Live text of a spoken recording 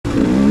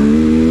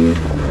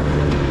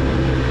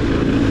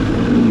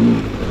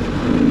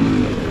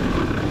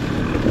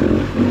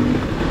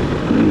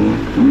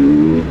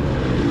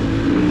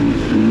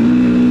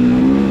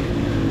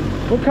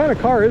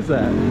car is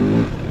that?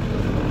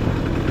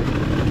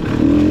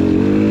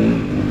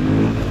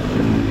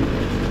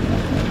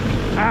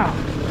 Ow!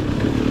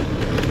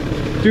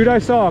 Dude, I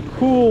saw a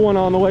cool one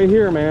on the way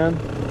here, man.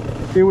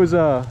 It was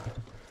you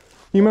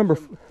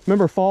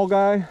remember Fall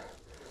Guy?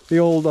 The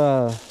old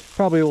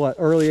probably what,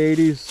 early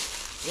 80s?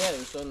 Yeah, it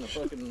was on the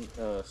fucking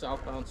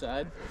southbound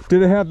side.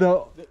 Did it have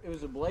the? It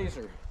was a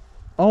Blazer.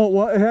 Oh,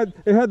 well, it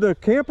had the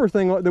camper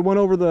thing that went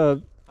over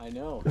the. I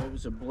know, it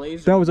was a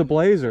Blazer. That was a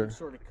Blazer.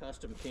 Sort of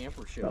custom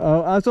camper show.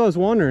 Oh, that's what I was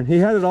wondering. He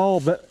had it all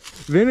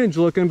vintage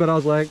looking, but I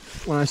was like,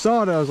 when I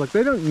saw it, I was like,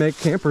 they didn't make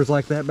campers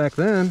like that back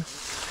then.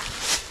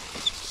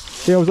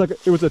 Yeah,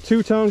 it was a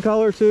two-tone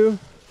color too.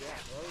 Yeah,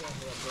 well, you have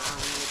brown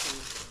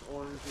looking,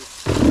 orange.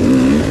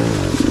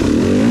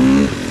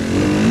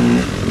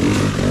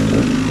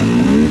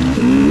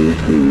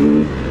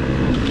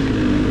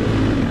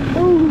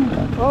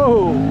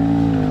 Oh.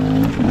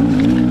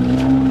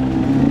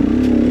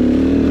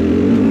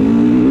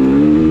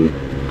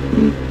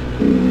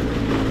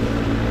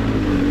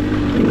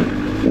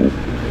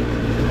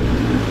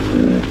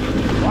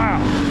 Wow.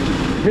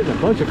 Hitting a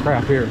bunch of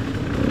crap here.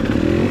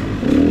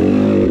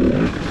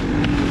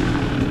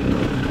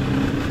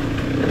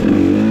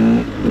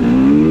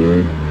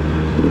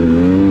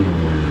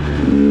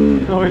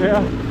 Oh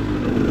yeah.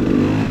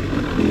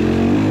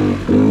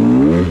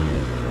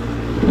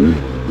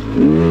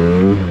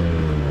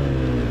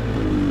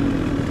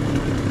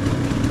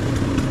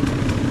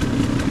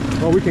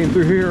 Well, we came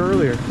through here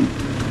earlier.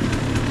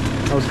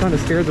 I was kind of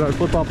scared that I'd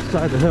flip off the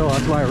side of the hill.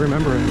 That's why I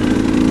remember it.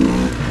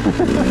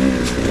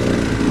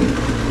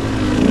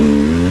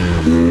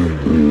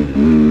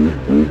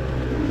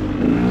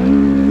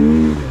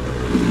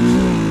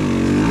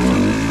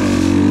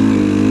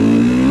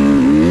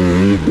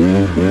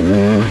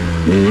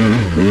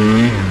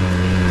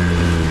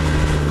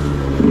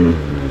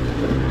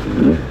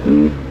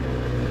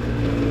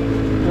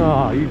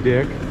 Oh, you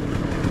dick.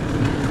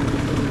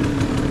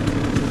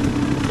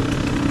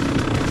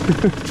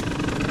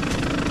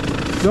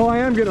 Though I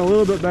am getting a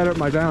little bit better at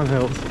my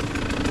downhills.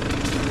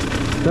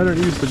 Better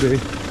than it used to be.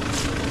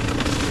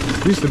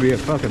 Used to be a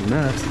fucking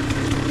mess.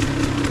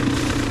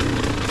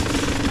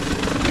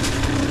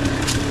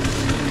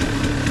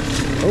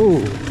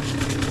 Oh,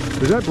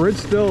 is that bridge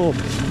still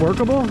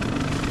workable?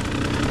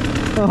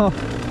 Oh.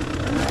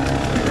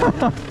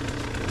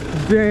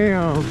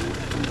 Damn.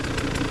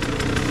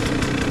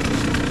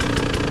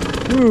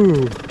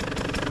 Ooh.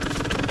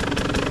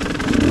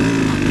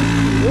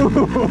 Ooh.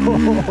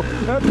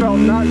 That felt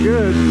not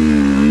good.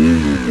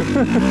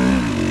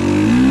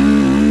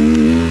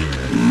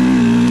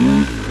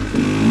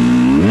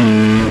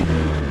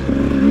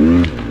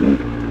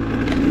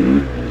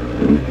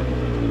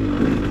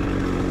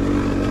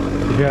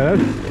 Yeah,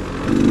 that's...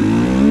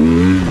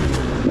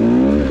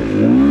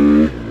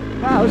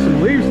 Wow, there's some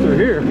leaves through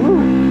here. Woo.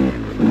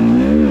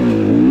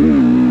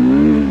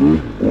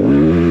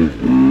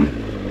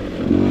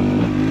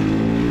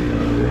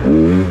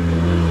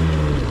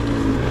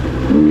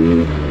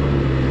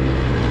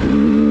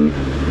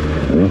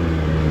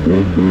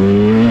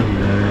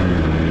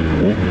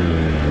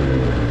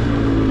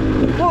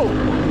 Whoa!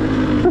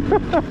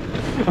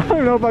 I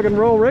don't know if I can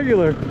roll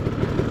regular.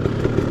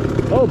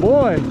 Oh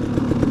boy,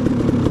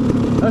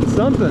 that's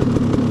something.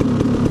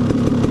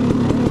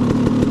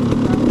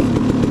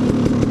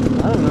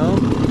 I don't know.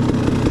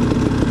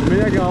 I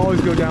mean, I can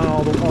always go down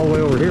all the way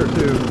over here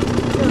too.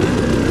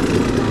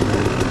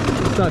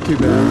 It's not too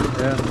bad.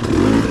 Yeah.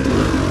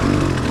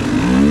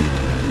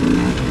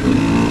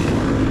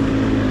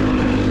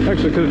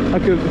 Actually, I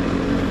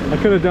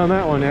could have done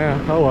that one. Yeah.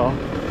 Oh well.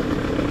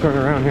 Turn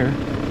around here.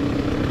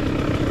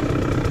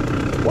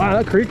 Wow,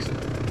 that creek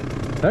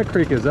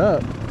is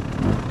up.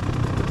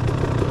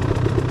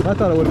 I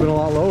thought it would have been a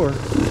lot lower.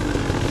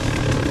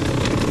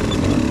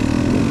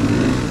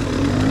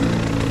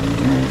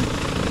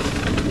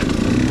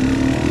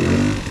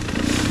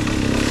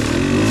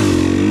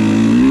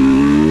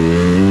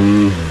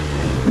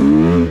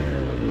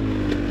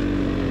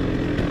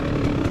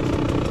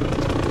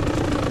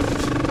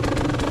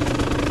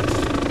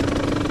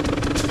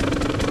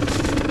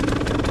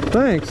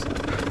 Thanks.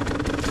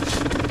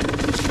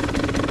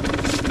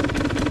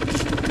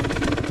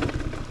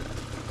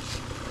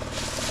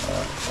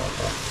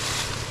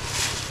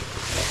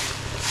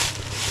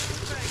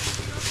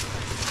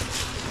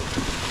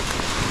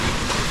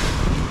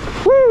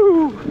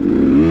 Woo!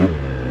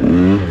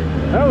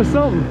 That was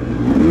something.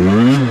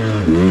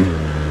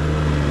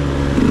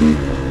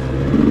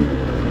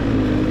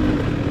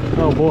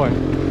 Oh boy,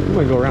 I'm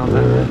gonna go around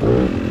that.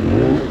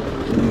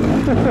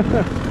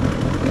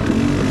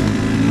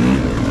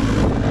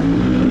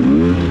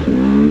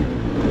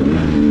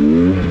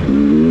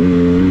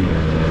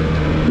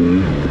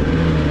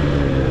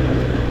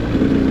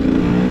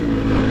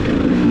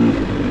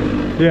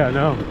 Yeah,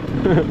 no.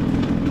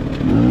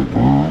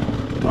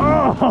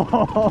 Oh!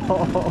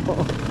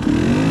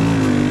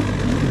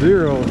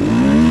 Zero.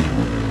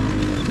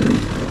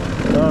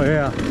 Oh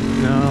yeah,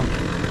 no.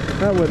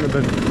 That wouldn't have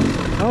been,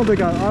 I don't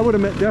think I would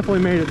have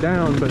definitely made it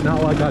down, but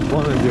not like I'd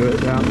want to do it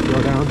down,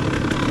 go down.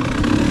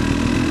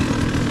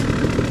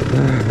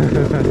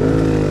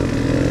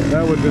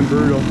 That would have been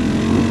brutal.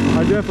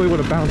 I definitely would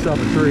have bounced off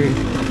a tree.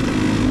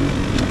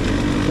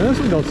 And this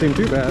one don't seem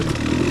too bad.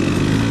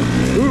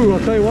 Ooh, I'll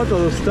tell you what though,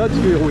 those studs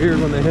feel weird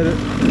when they hit it.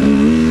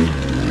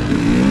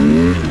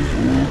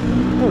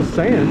 That was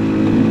sand.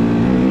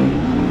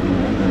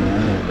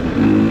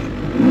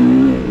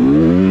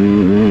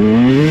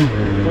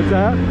 What's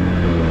that?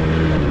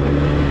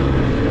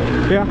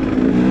 Yeah.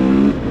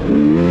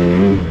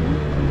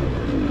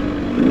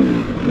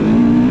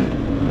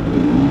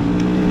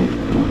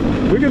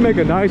 We could make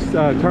a nice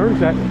turn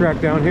track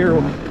down here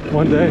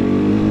one day.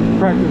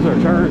 Practice our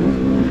turns.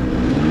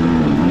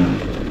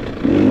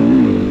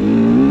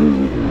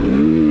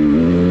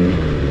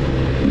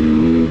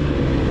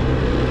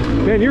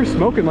 Man, you're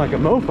smoking like a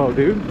mofo,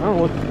 dude. I don't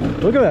know what.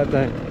 Look at that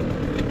thing.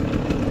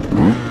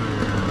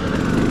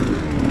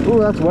 Oh,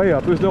 that's way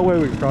up. There's no way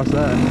we can cross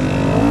that.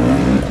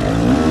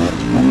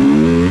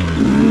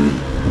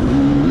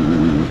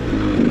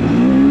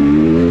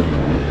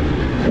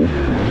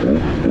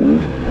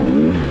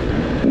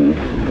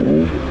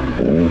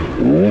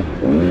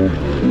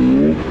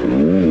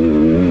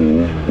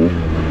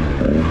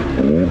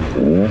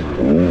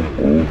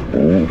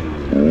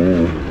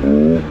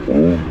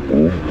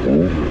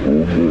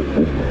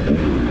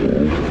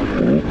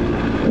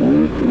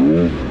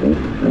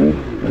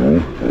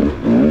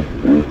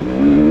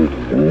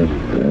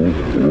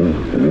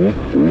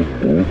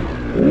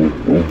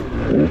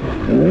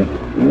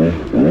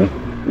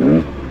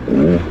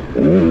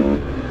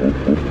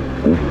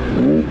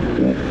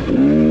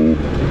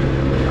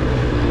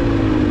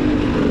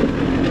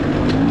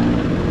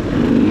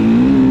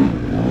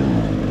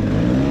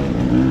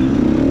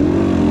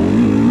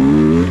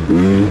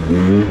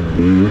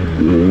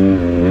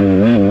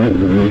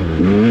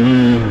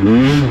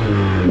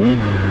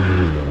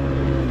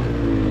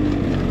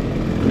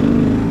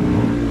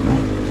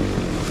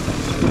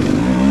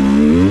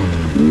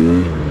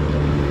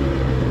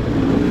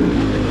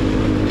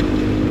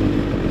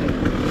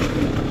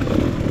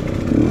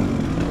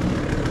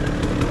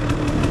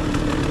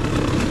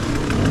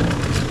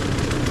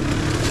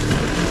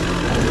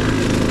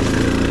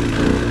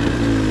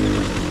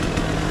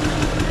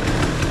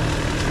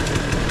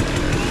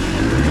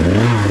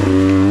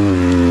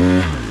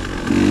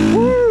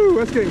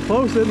 Getting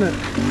close, isn't it?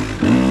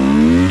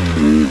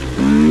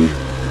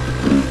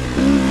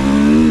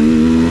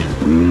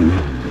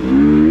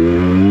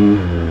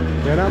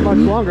 Yeah, not much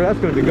longer. That's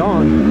going to be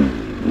gone.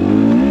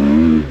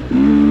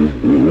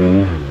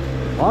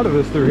 A lot of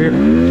this through here.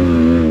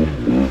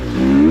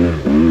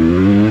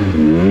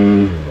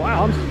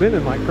 Wow, I'm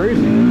spinning like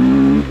crazy.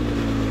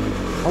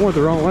 I went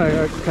the wrong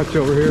way. I cut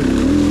you over here.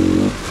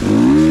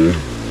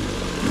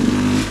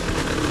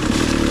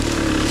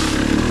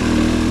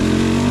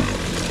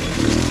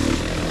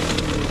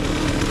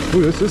 Ooh,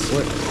 this is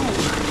slick.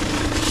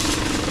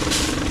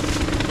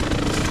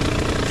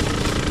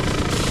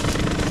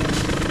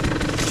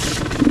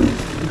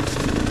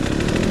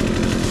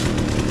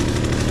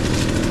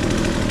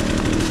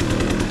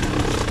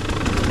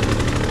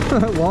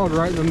 That log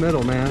right in the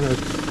middle, man.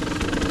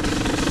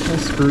 That'll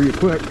screw you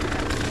quick.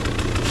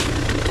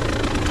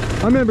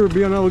 I remember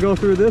being able to go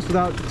through this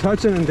without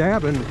touching and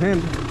dabbing.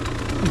 Man,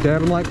 I'm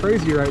dabbing like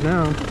crazy right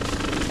now.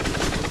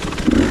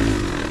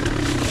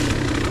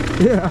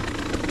 Yeah.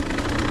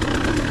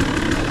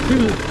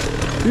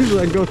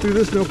 Usually I can go through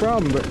this no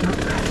problem, but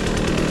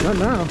not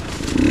now.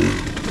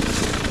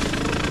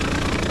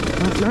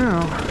 Not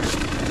now.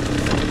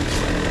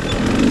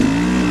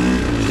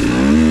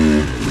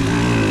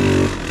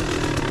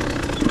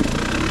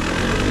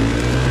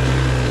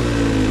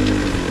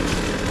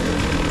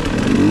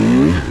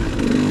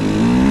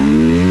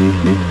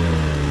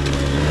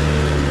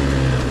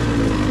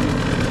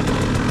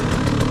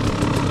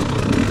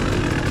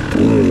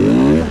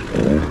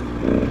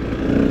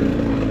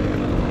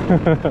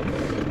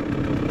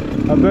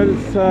 I bet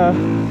it's,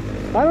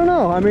 I don't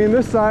know. I mean,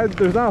 this side,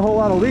 there's not a whole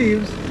lot of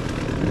leaves.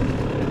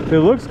 It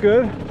looks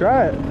good.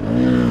 Try it.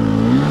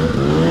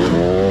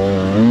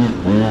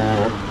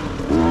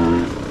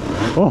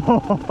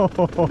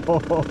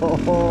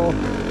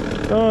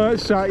 Oh, that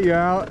shot you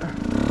out.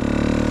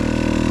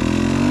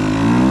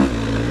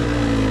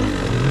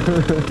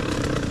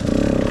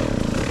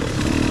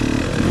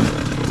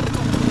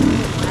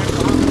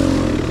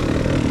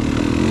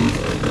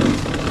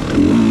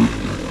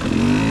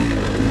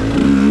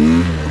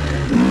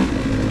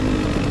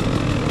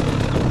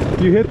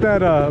 You hit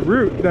that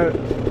root, that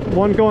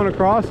one going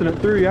across, and it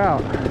threw you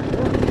out.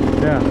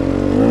 Yeah.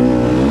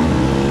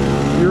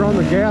 You're on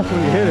the gas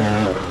when you hit it.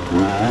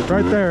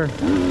 Right there.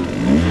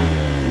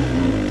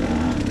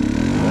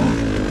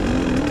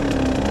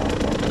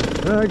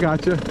 I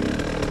got you.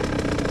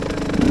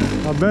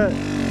 I bet.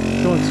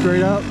 Going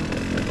straight up.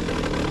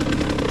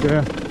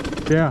 Yeah.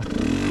 Yeah.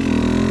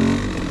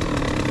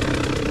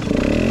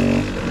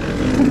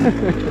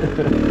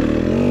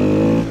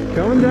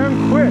 Coming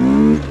down quick.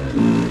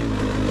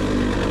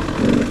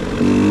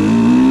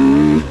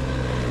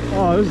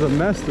 Oh, there's a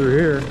mess through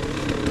here.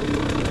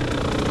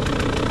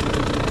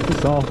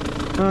 It's all.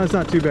 Oh, it's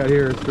not too bad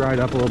here. It's dried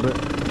up a little bit.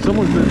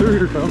 Someone's been through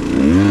here though.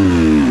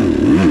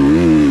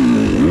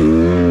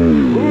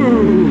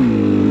 Ooh.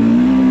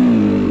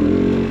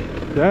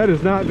 That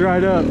is not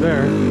dried up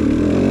there.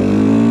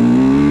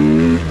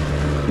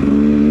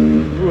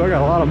 Ooh, I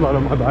got a lot of mud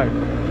on my bike.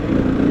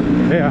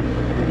 Yeah,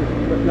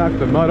 knocked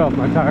the mud off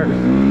my tires.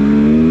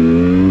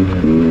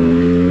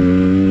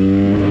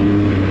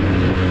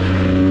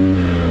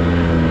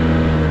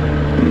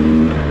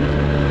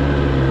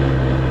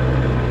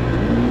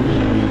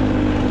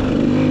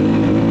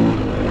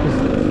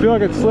 Feel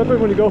like it's slipping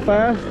when you go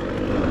fast?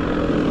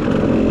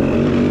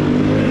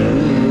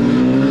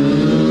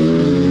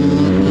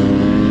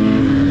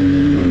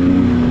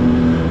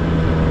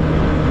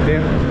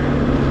 Damn.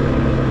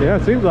 Yeah,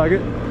 it seems like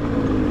it.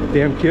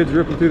 Damn kids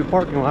ripping through the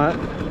parking lot.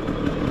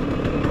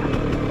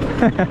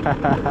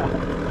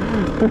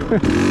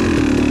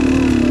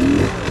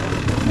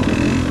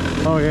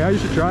 Oh yeah, you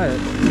should try it.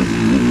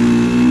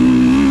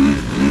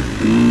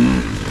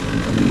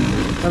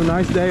 Have a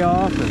nice day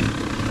off and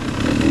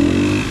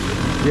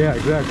yeah,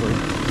 exactly.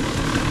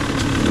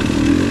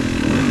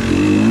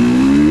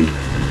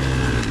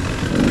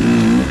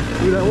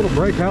 Dude, that little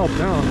brake helped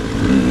now.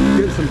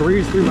 Getting some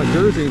breeze through my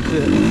jersey and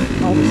shit.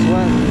 All the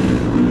sweat.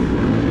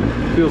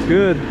 Feels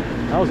good.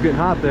 I was getting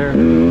hot there.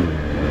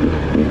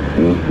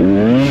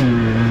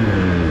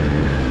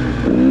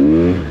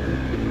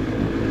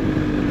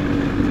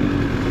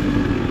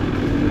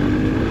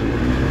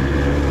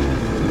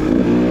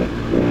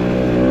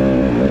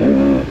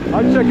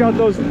 I'd check out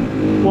those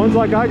ones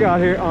like I got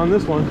here on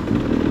this one.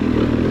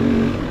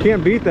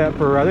 Can't beat that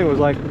for, I think it was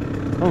like, I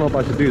don't know if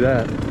I should do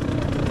that.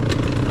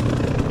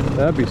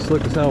 That'd be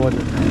slick as hell,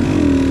 wouldn't it?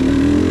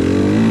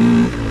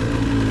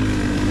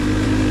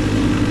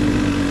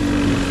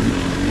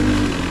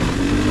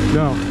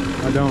 No,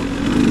 I don't.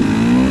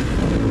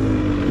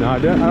 No, I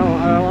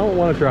don't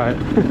want to try it.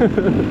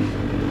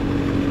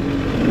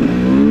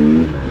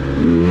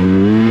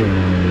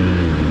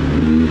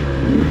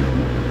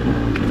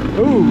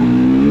 Ooh.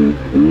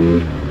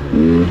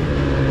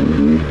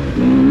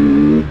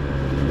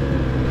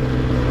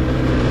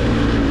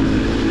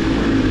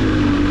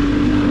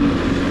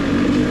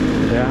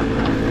 Yeah.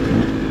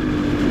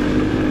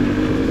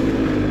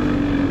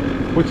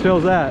 Which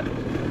hill's that?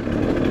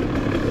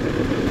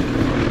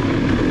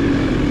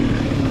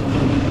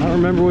 I don't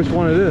remember which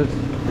one it is.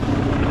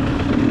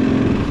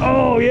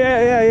 Oh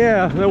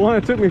yeah. The one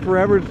that took me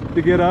forever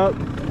to get up.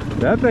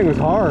 That thing was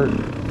hard.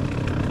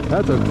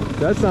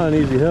 That's not an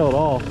easy hill at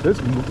all.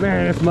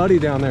 Man, it's muddy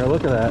down there.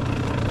 Look at that.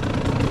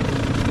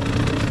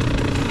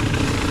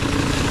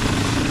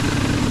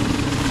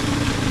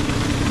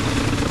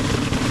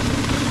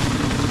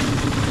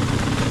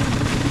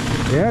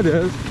 Yeah, it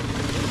is.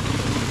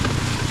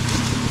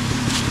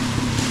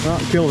 Oh,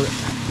 killed it.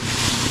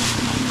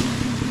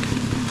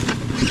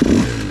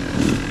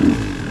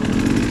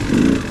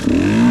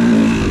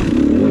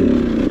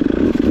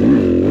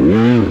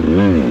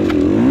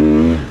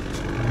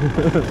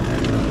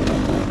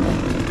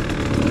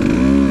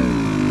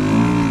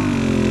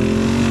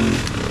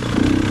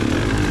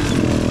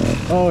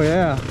 Oh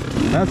yeah,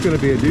 that's going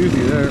to be a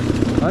doozy there.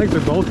 I think they're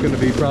both going to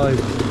be probably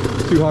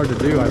too hard to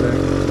do, I think.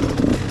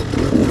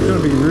 It's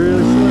going to be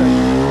really slick.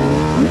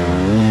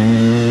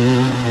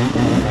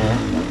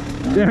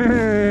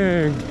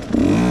 Dang!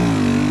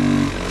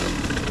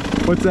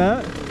 What's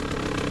that?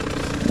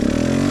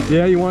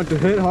 Yeah, you want it to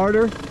hit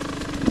harder?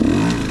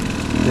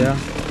 Yeah.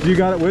 You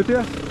got it with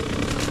you?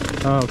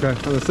 Oh, okay. I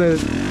was going to say,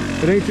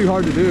 it ain't too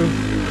hard to do.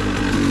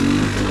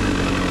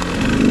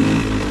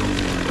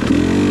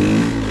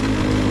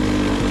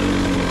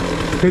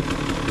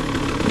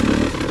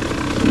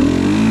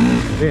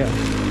 Yeah,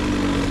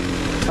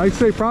 I'd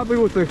say probably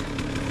with the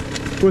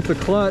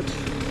clutch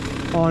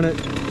on it,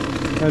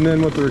 and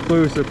then with the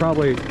Recluse, that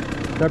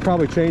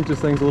probably changes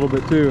things a little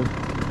bit too.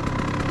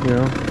 You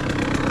know.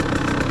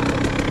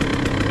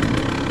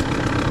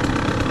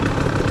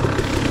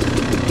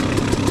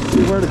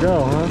 See where to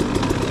go, huh?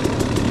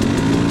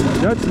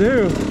 That's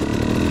new.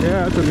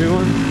 Yeah, that's a new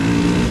one.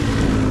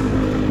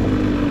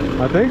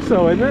 I think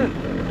so, isn't it?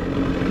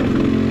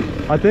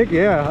 I think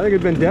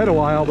it'd been dead a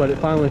while, but it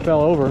finally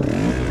fell over.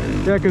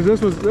 Yeah, because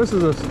this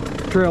is a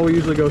trail we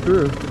usually go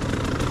through.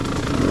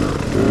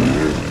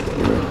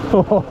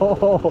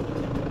 Oh,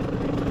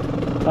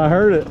 I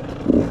heard it.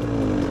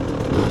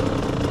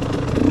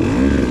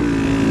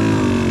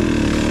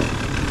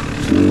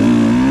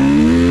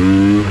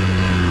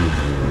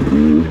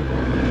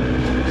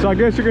 So I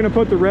guess you're gonna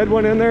put the red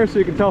one in there so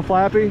you can tell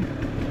Flappy.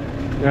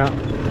 Yeah.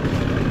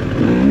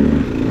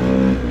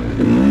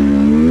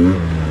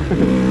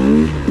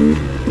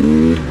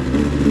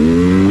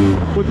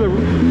 With the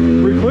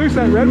Recluse,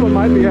 that red one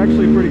might be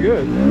actually pretty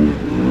good.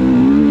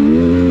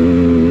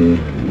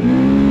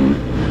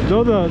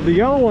 Though the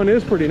yellow one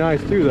is pretty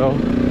nice too, though.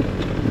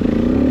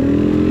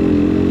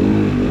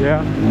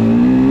 Yeah.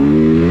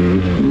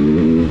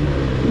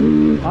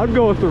 I'd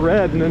go with the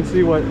red and then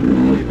see what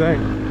you think.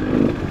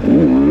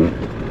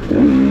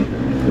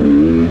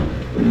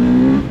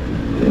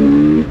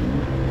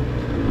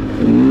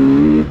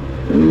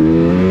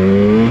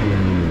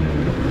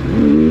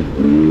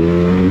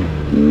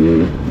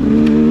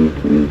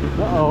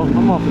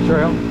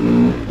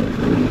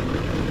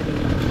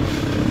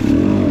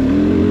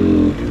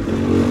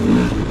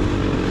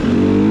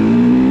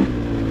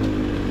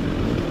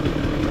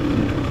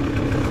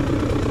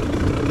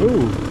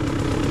 Ooh.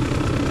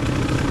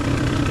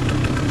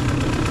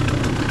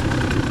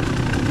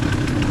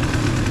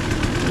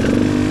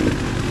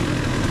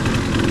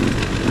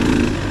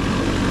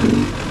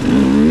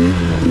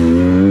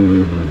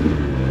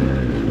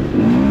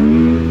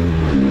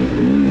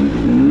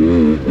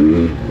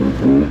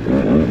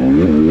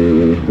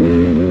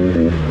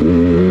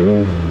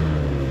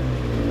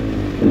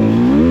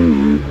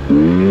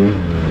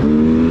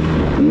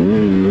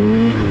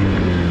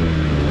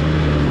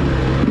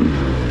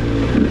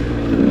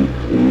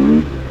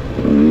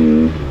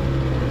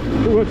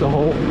 It's a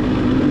hole.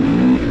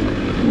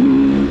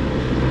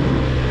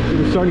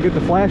 We're starting to get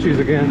the flashies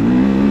again.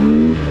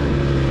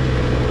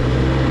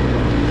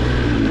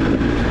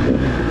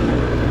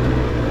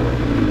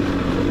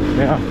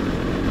 Yeah.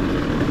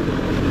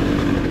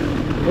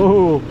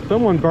 Oh,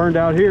 someone burned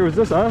out here. Was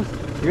this us?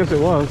 I guess it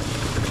was.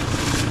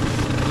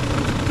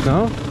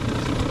 No?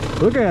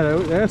 Look at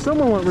it. Yeah,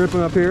 someone went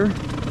ripping up here.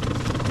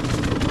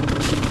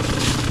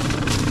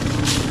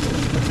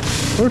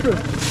 Look at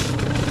it.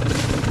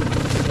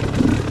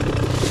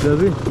 Does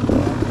he?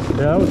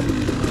 Yeah,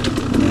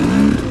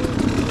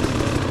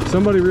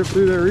 somebody ripped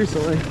through there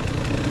recently.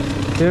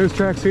 Yeah, there's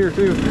tracks here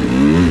too.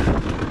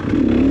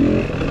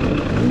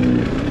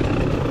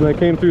 They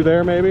came through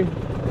there maybe?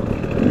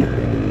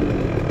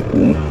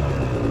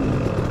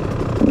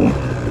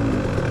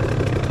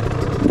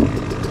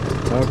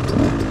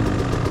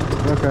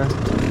 Okay.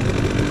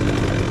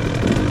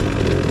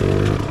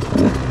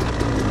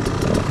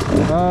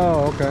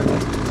 Oh, okay.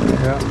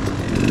 Yeah.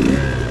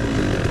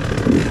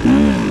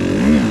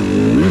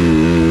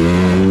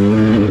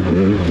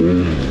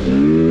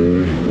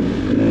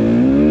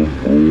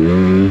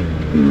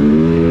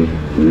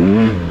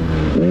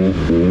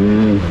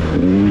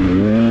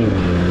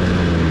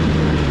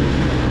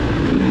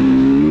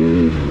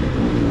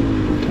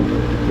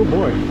 Good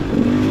boy.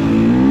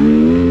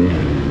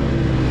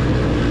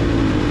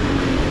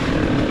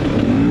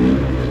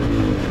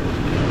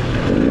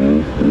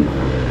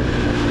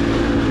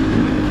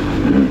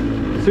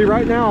 See,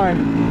 right now I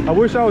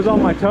wish I was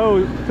on my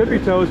toes, tippy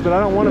toes, but I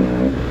don't want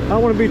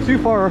to be too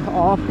far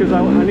off because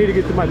I need to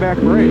get to my back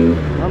brake.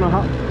 I don't know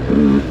how.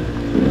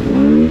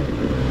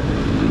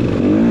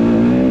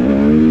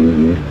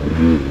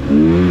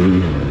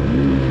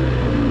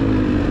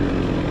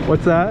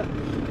 What's that?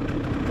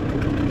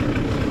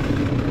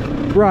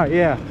 Right,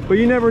 yeah, but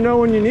you never know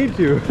when you need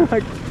to.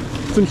 Like,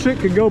 some shit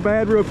could go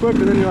bad real quick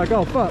and then you're like,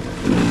 oh fuck,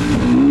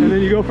 and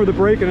then you go for the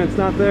brake and it's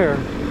not there.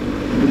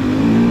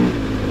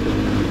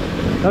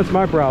 That's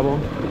my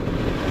problem.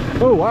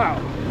 Oh wow.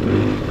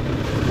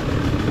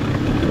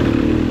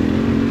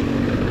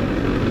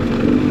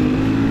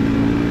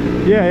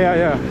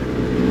 Yeah.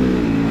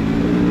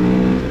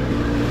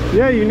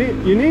 Yeah, you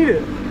need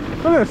it.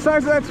 Look at the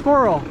size of that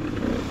squirrel.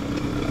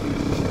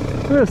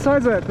 Look at the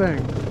size of that thing.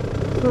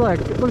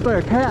 It looks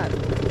like a cat.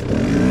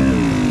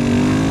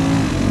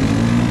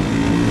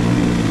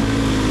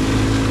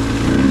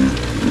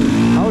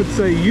 I would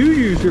say you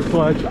use your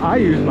clutch, I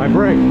use my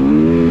brake.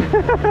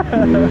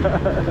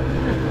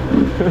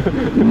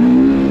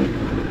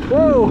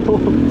 Whoa!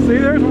 See,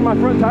 there's where my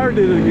front tire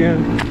did it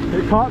again.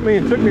 It caught me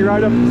and took me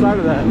right up the side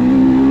of that.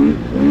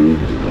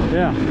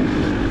 Yeah.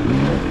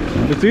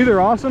 It's either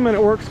awesome and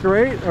it works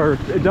great, or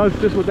it does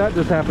just what that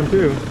just happened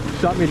too.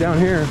 Shot me down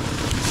here.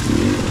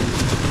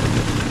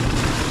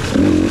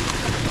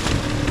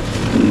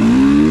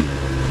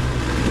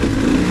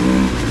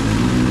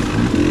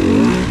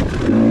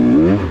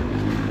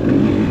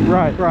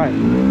 Right.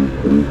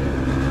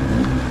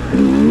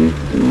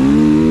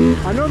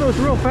 I know those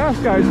real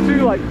fast guys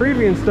too, like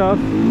Creevy and stuff.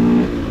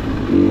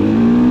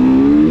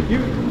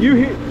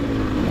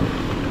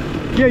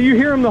 You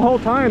hear them the whole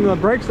time. The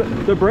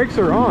brakes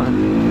are on.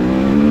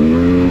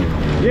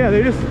 Yeah,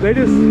 they just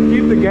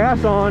keep the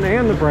gas on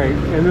and the brake,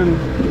 and then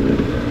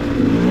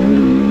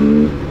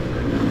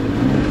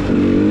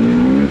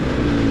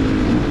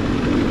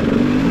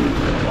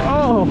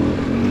oh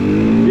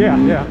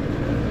yeah.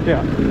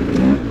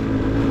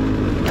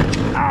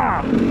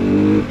 Ah,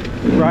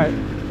 right.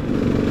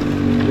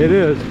 It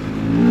is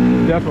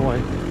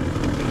definitely.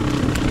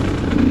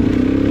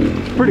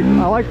 It's pretty.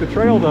 I like the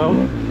trail though.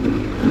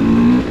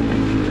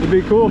 It'd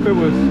be cool if it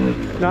was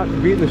not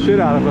beating the shit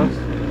out of us.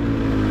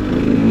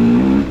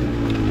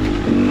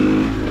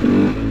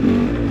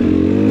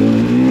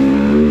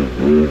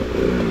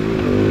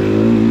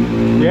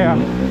 Yeah.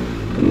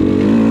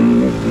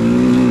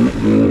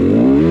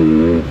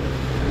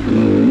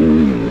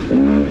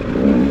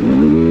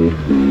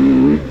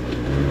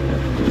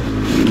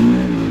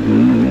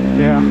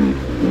 Yeah.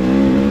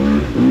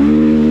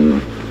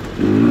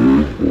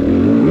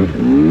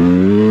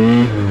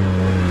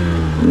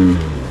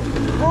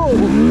 Oh.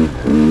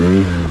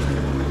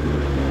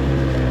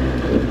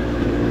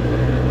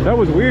 That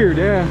was weird,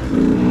 yeah.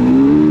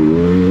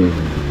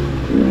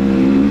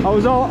 I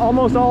was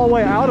almost all the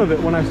way out of it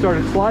when I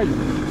started sliding.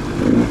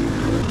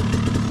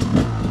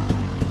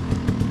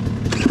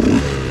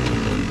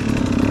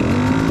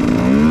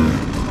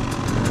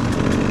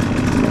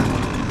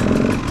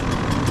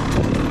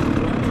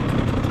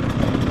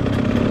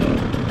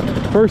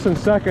 First and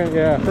second,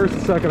 yeah, first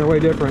and second are way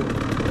different.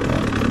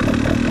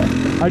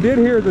 I did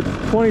hear the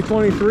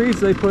 2023s,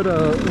 they put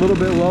a little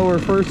bit lower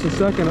first and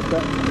second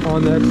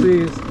on the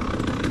XCs.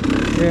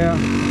 Yeah,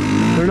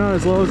 they're not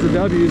as low as the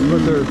W's, but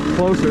they're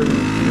closer.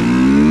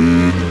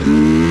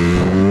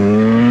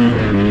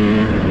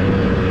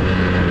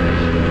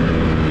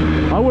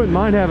 I wouldn't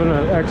mind having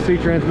an XC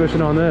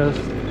transmission on this.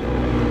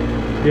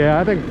 Yeah,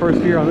 I think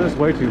first gear on this is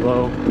way too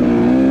low.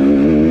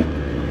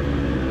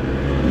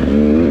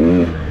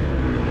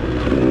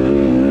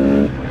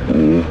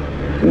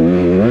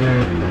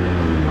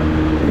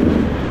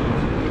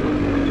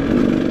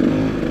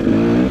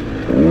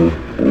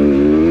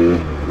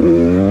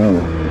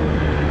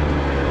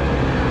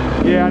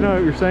 Yeah, I know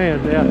what you're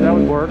saying. Yeah, that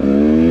would work.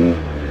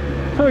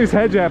 Some of these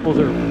hedge apples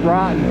are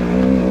rotten.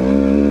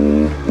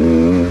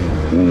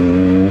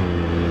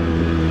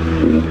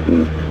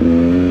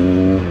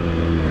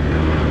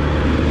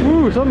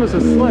 Ooh, some of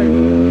this is slick.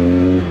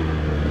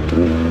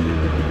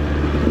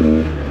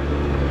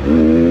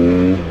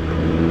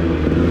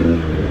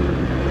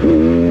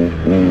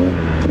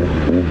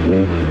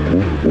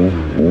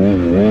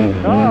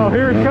 Oh,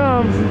 here it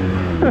comes.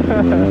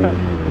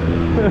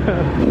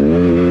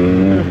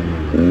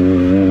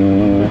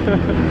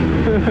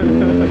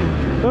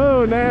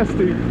 Oh,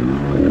 nasty.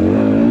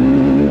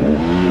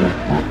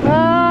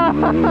 Ah!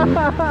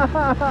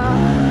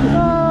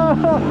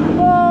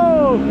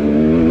 Oh!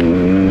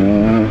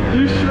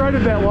 You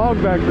shredded that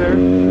log back there.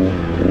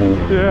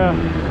 Yeah.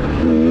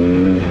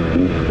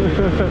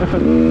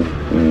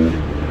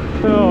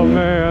 Oh,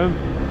 man.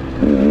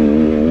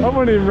 I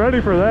wasn't even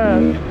ready for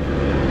that.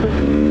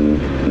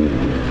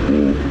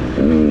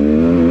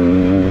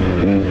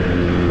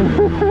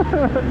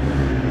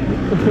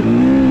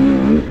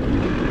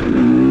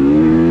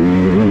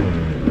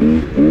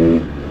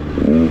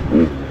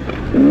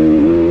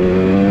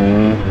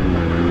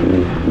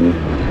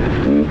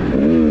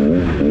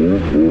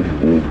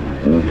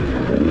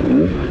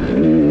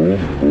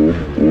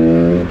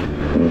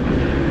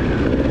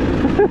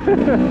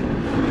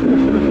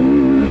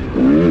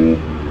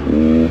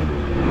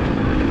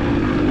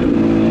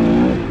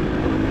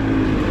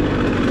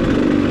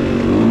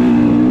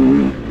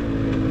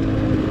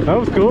 That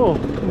was cool.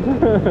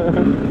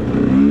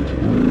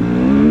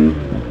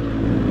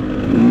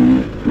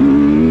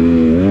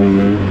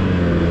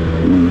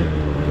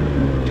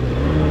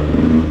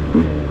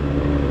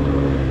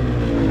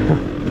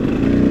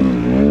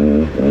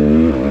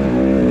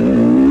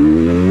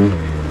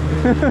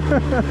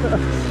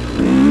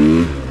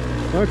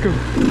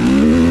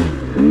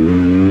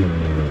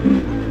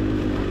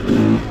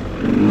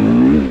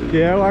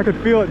 Yeah, well, I could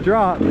feel it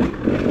drop.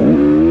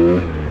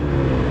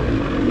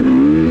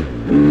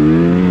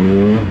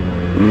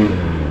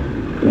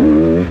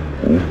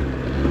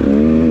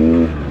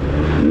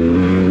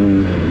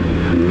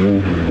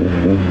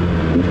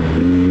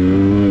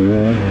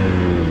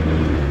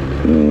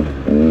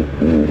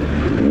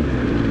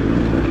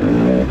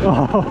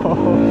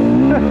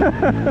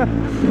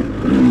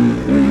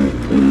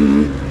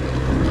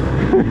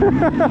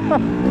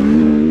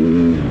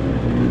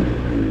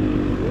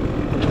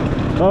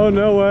 Oh,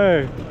 no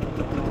way.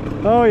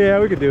 Oh yeah,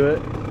 we could do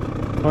it.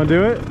 Wanna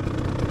do it?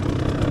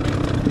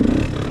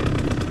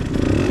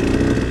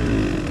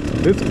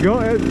 It's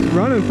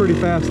running pretty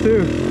fast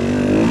too.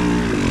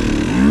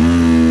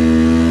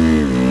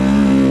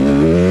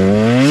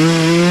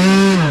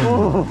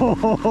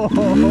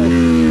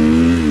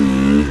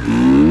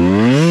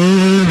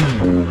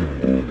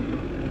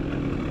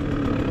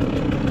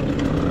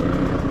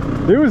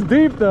 It was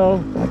deep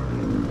though.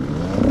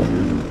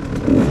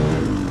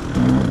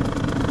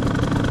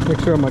 Make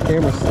sure my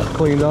camera's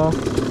cleaned off.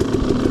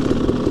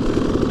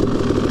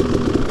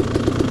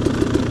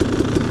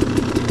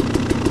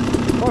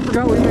 Oh, I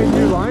forgot we made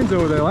new lines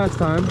over there last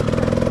time.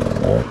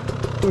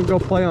 We'll go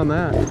play on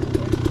that.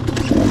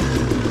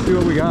 See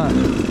what we got.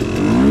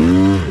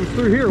 It was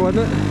through here,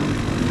 wasn't it?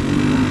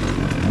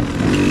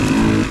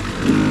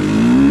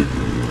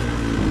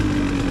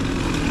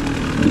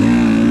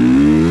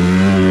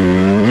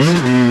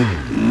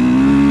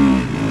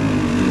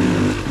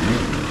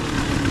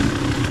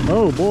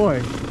 Oh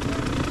boy.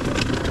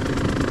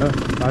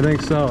 I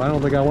think so. I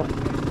don't think I went.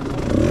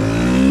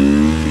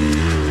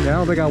 Yeah, I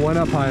don't think I went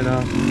up high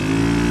enough.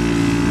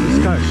 This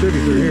is kind of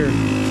shitty through here.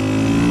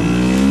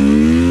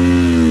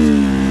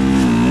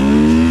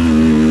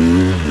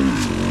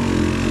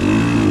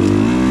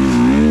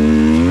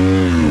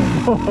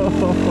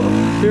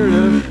 Here it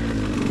is.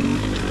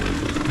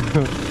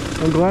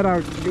 I'm glad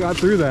I got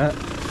through that.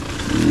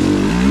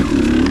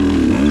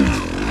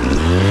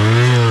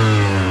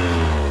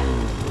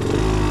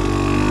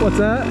 What's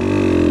that?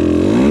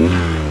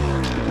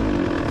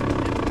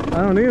 I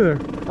don't either.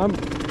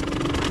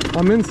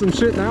 I'm in some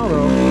shit now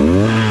though.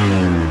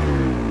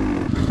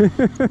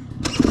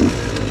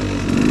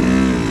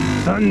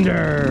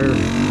 Thunder.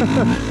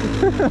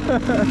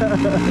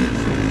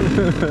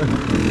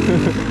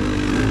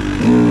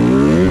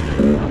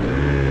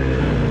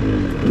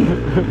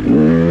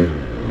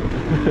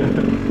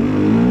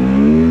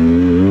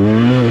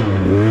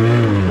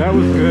 That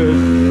was good.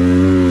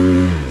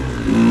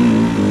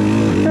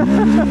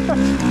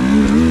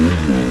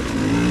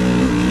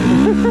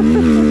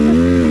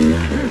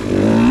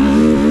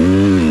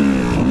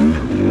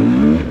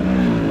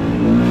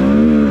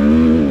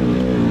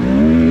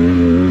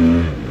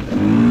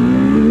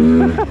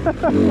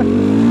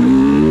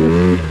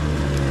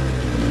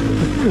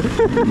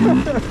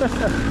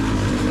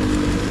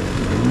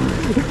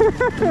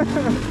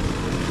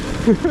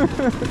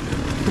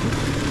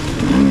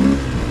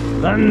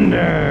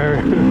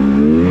 Thunder!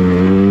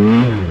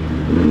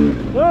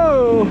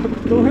 Whoa!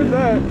 Don't hit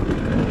that.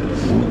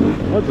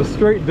 That's a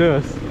straight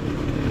dust.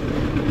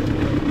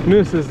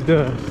 This is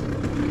dust.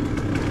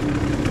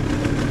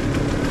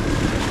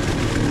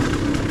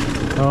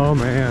 Oh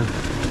man.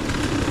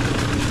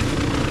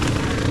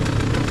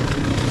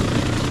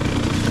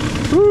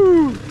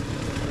 Woo!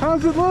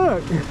 How's it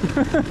look?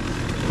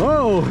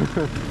 Whoa!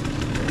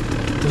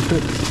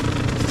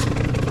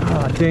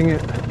 Ah, dang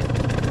it.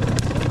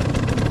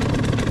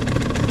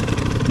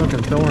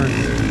 Fucking thorns.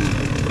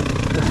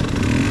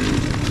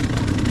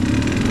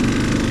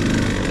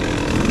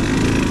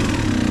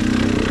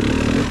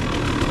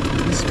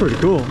 This is pretty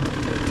cool.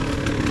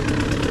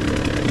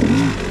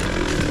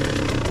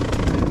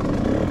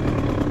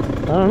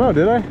 I don't know,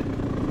 did I?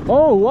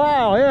 Oh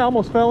wow, yeah, I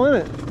almost fell in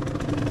it.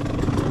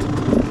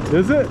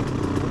 Is it?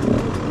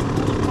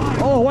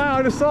 Oh wow,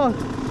 I just saw it.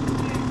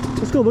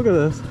 Let's go look at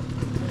this.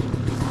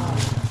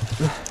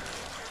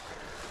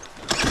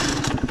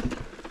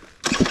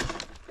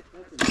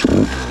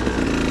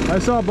 I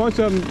saw a bunch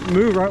of them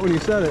move right when you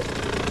said it.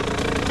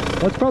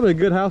 That's probably a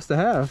good house to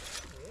have.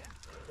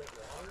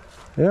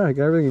 Yeah, I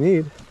got everything you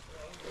need.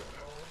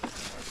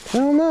 I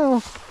don't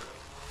know.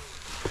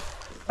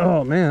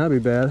 Oh man,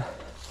 that'd be bad.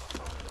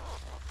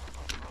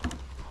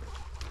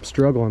 I'm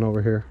struggling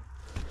over here.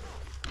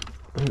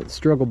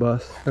 Struggle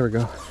bus. There we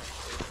go.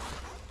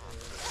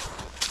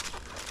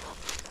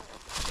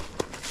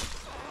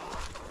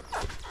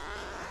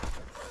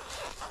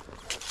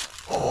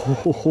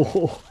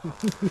 Oh,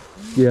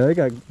 yeah, they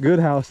got good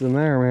house in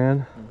there,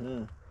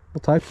 man. All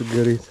types of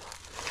goodies.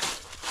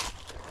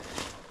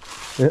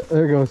 Yeah,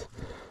 there goes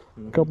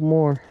a couple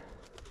more.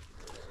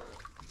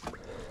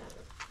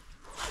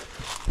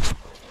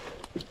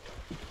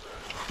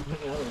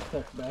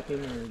 Back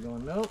in there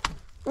going, nope.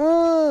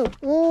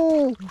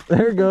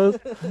 There it goes.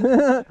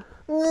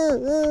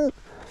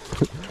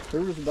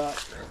 There was about,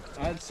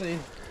 I'd say,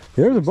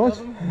 There's a bunch.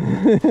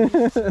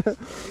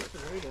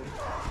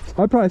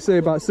 I'd probably say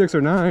about 6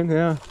 or 9,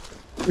 yeah.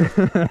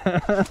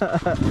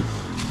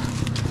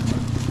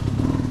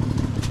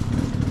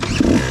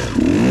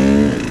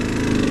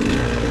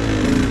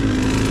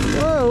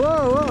 Whoa,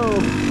 whoa, whoa.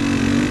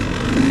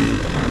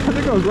 I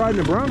think I was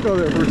riding a Bronco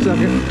there for a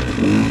second.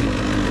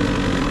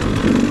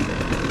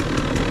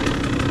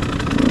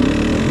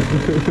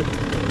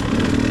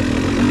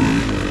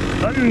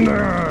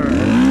 Thunder!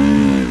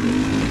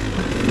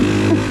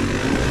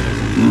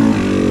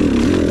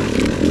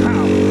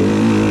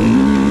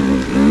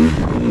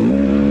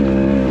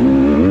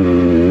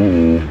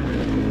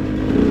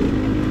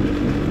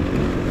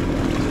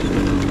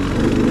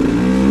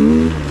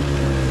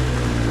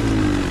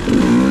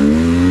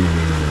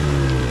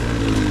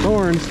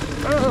 Thorns.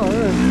 Oh,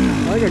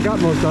 I think I got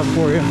most of them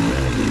for you.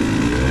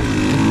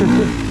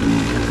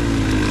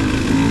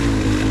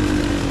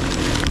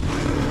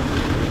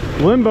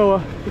 Limbo.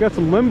 You got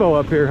some limbo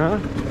up here, huh?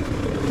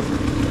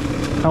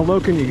 How low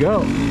can you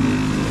go?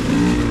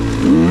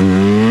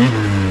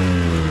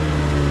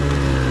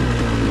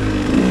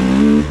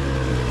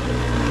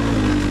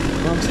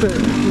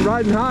 I'm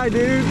riding high,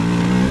 dude.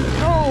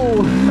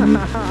 Oh!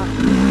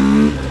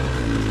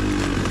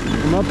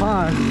 I'm up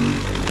high.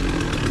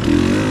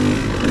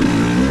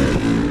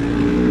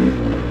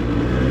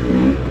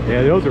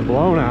 Yeah, those are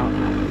blown out.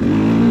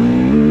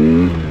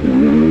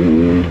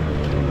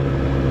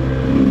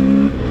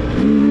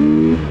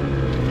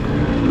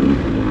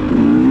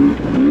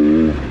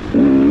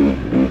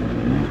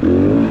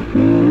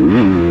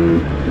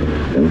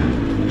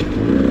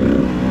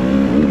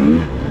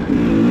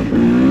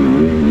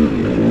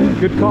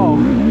 Good call.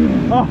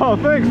 Oh,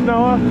 thanks,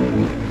 Noah.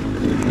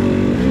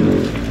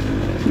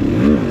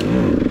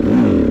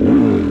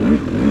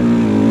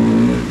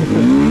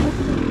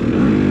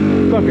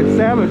 Fucking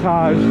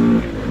sabotage.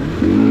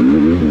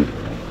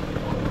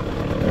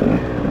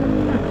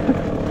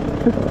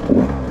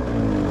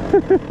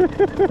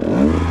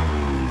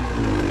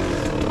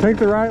 Take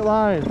the right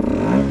line.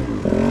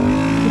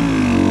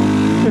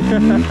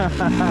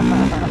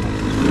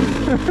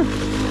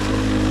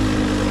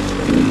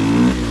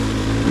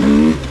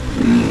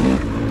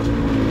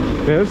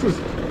 Yeah,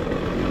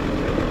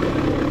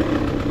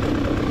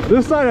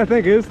 this side I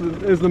think is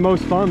the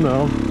most fun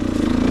though.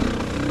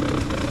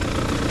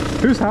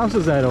 Whose house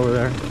is that over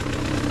there?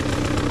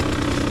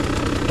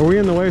 Are we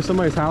in the way of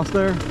somebody's house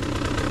there?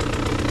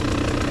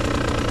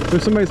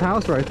 There's somebody's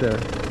house right there.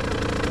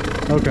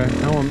 Okay,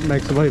 I don't want to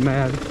make somebody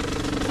mad.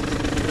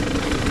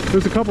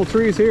 There's a couple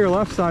trees here.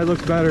 Left side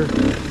looks better.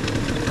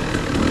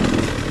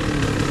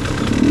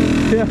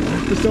 Yeah,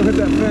 just don't hit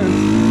that fence.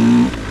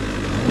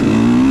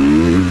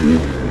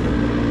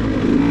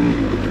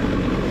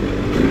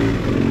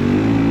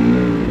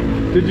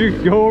 Did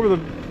you go over the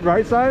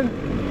right side?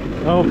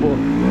 Oh boy,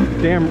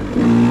 damn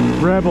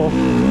rebel.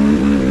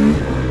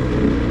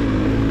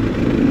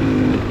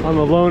 I'm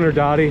a loner,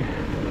 Dottie.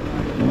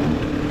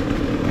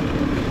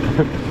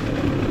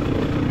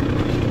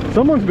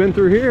 Someone's been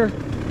through here.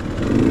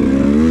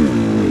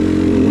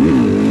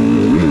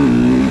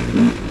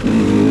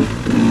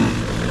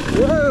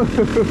 Whoa!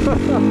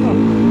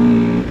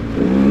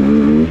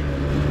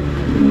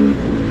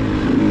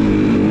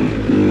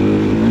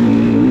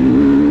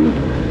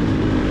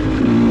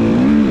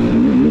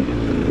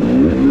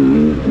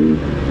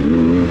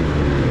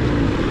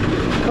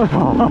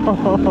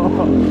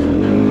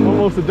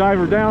 Almost a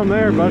diver down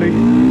there, buddy.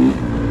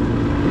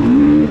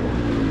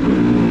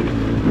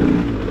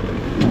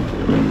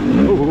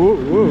 Whoa, whoa,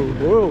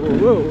 whoa,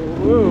 whoa,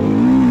 whoa,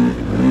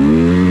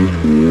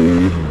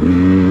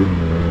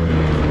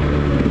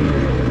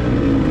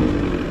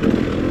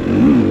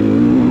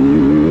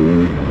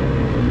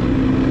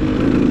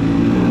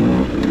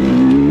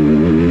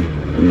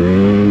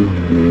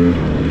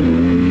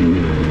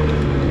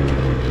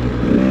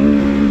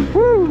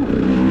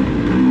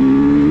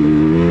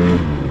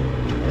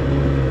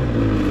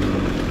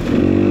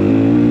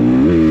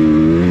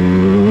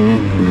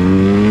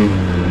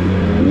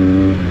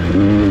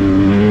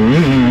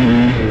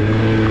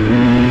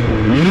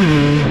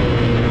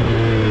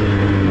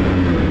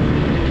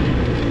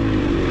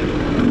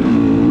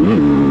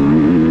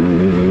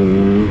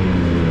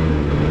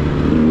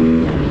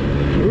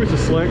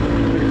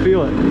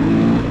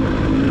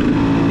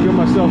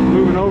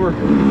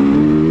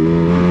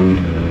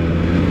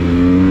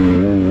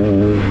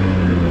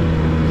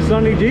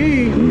 Sunny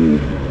D.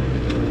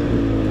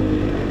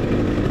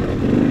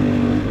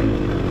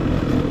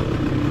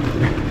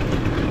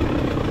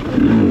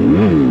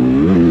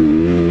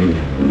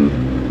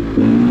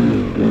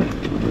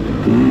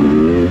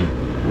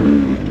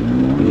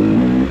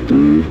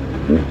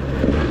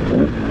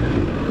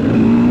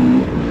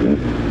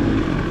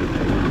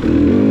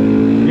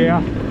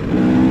 Yeah.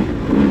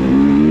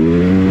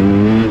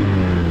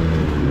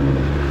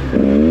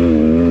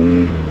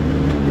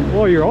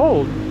 Well, you're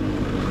old.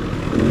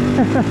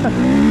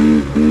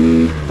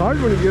 It's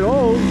hard when you get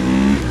old.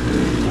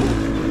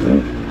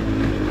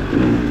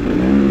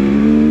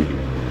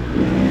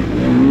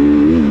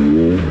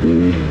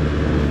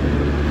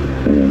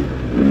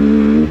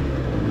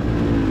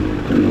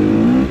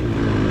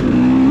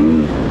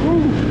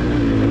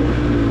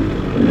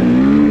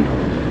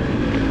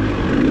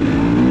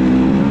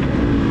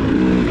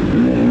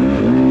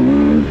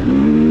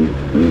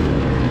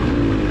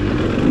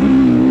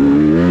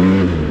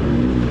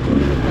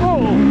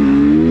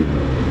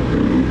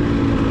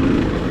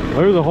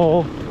 There's a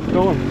hole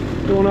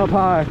going up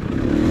high.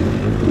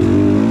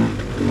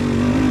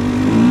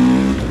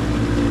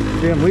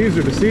 Damn, leaves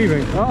are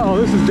deceiving.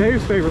 Uh-oh, this is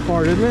Dave's favorite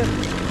part, isn't it?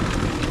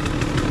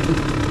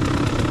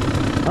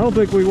 I don't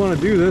think we want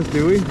to do this,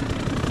 do we?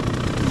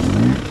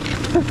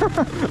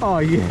 Oh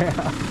yeah.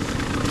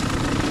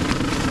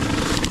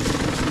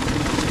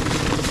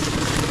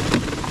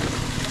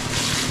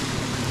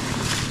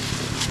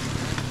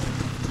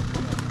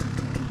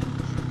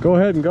 Go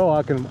ahead and go.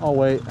 I'll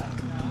wait.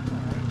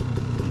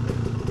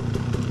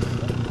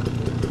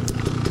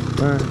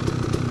 Alright.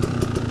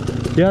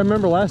 Yeah, I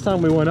remember last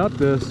time we went up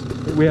this,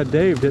 we had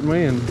Dave, didn't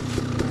we? And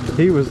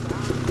he was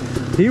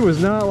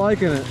not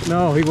liking it.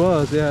 No, he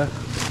was, yeah.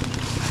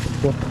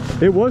 Well,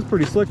 it was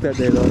pretty slick that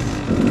day though.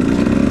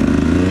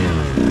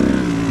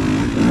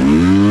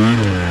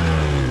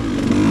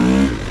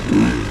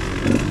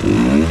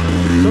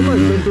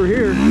 Somebody's been through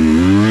here.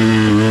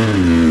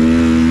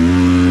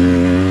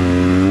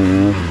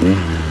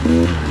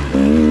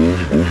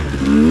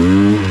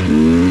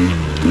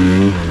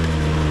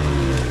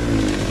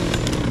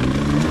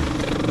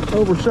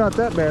 Overshot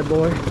that bad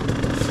boy.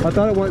 I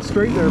thought it went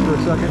straight there for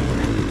a second.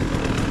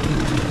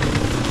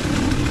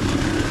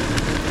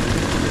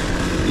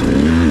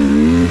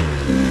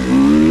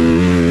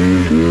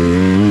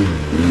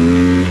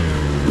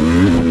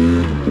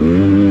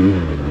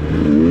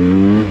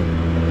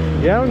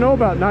 Yeah, I don't know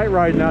about night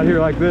riding out here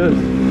like this.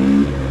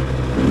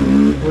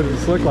 With it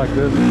slick like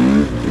this.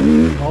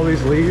 All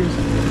these leaves.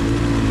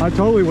 I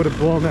totally would have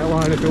blown that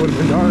line if it would have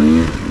been dark.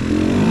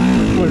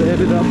 Would have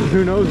ended up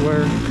who knows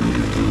where.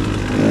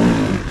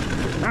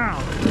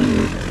 Ow!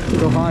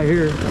 Go high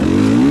here.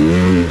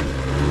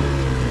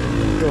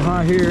 Go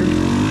high here.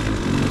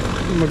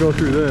 I'm gonna go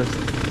through this.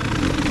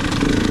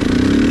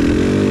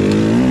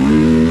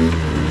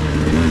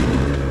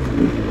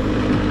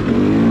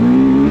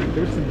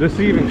 There's some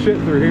deceiving shit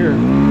through here.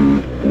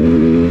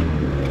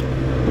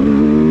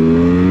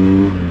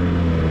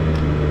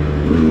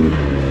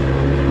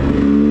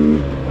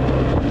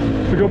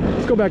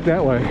 Let's go back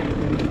that way.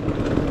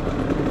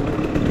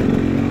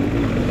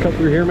 Cut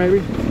through here maybe?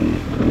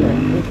 Yeah,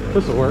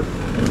 this will work.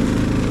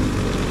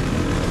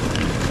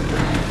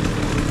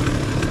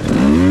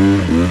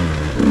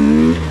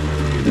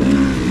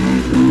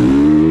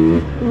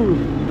 Ooh.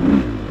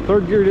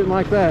 Third gear didn't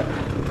like that. Did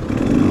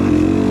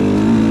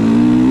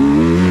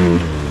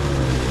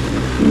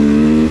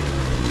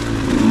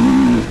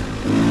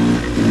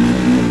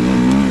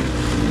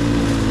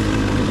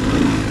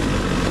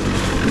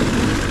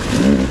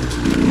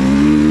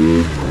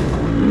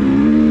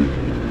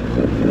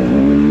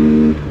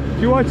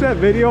you watch that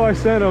video I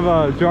sent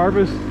of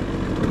Jarvis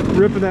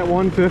ripping that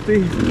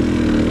 150?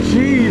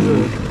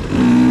 Jesus.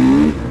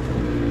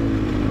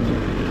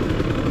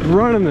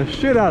 Running the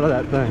shit out of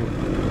that thing.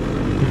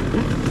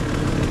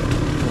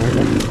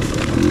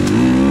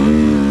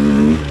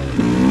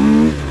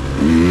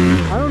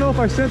 I don't know if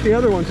I sent the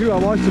other one too. I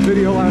watched the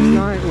video last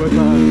night with,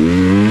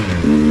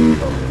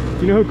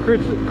 you know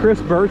who Chris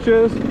Birch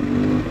is?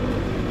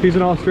 He's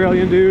an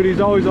Australian dude.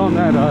 He's always on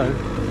that,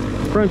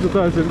 friends with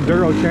us,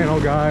 Enduro channel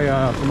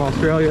guy from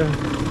Australia.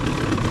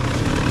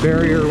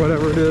 Barrier,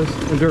 whatever it is,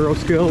 Enduro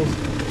Skills.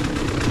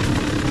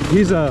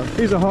 He's a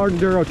hard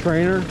Enduro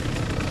trainer.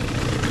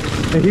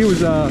 And he was,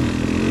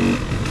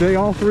 they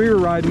all three were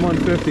riding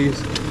 150s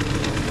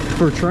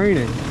for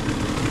training.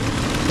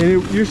 And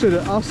you should,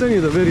 I'll send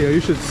you the video,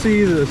 you should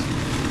see this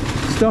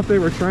stuff they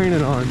were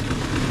training on.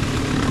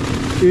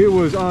 It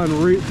was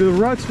unreal. The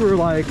ruts were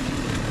like,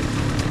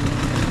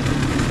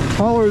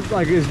 taller,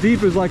 like as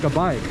deep as like a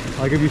bike.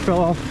 Like if you fell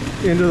off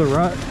into the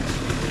rut,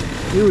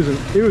 it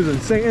was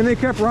insane. And they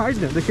kept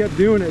riding it. They kept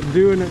doing it and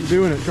doing it and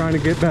doing it, trying to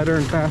get better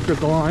and faster at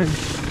the line.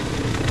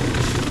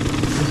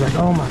 I was like,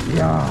 oh my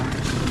God.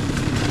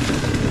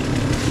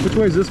 Which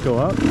way does this go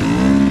up?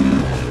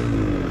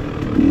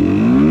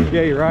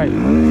 Yeah, you're right.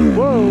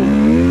 Whoa!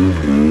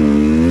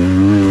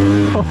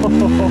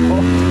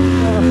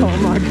 Oh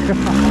my God!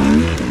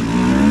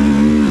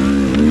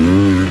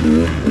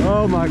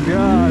 Oh my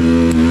God!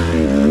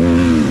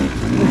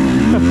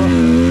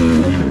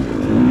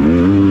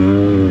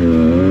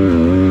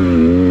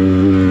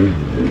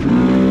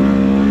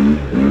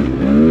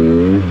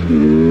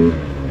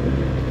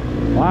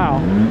 Wow!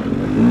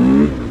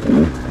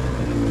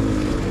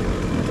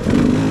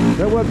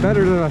 That went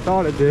better than I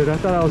thought it did. I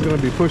thought I was going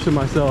to be pushing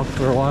myself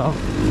for a while.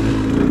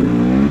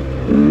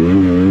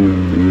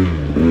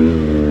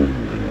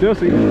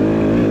 Josie.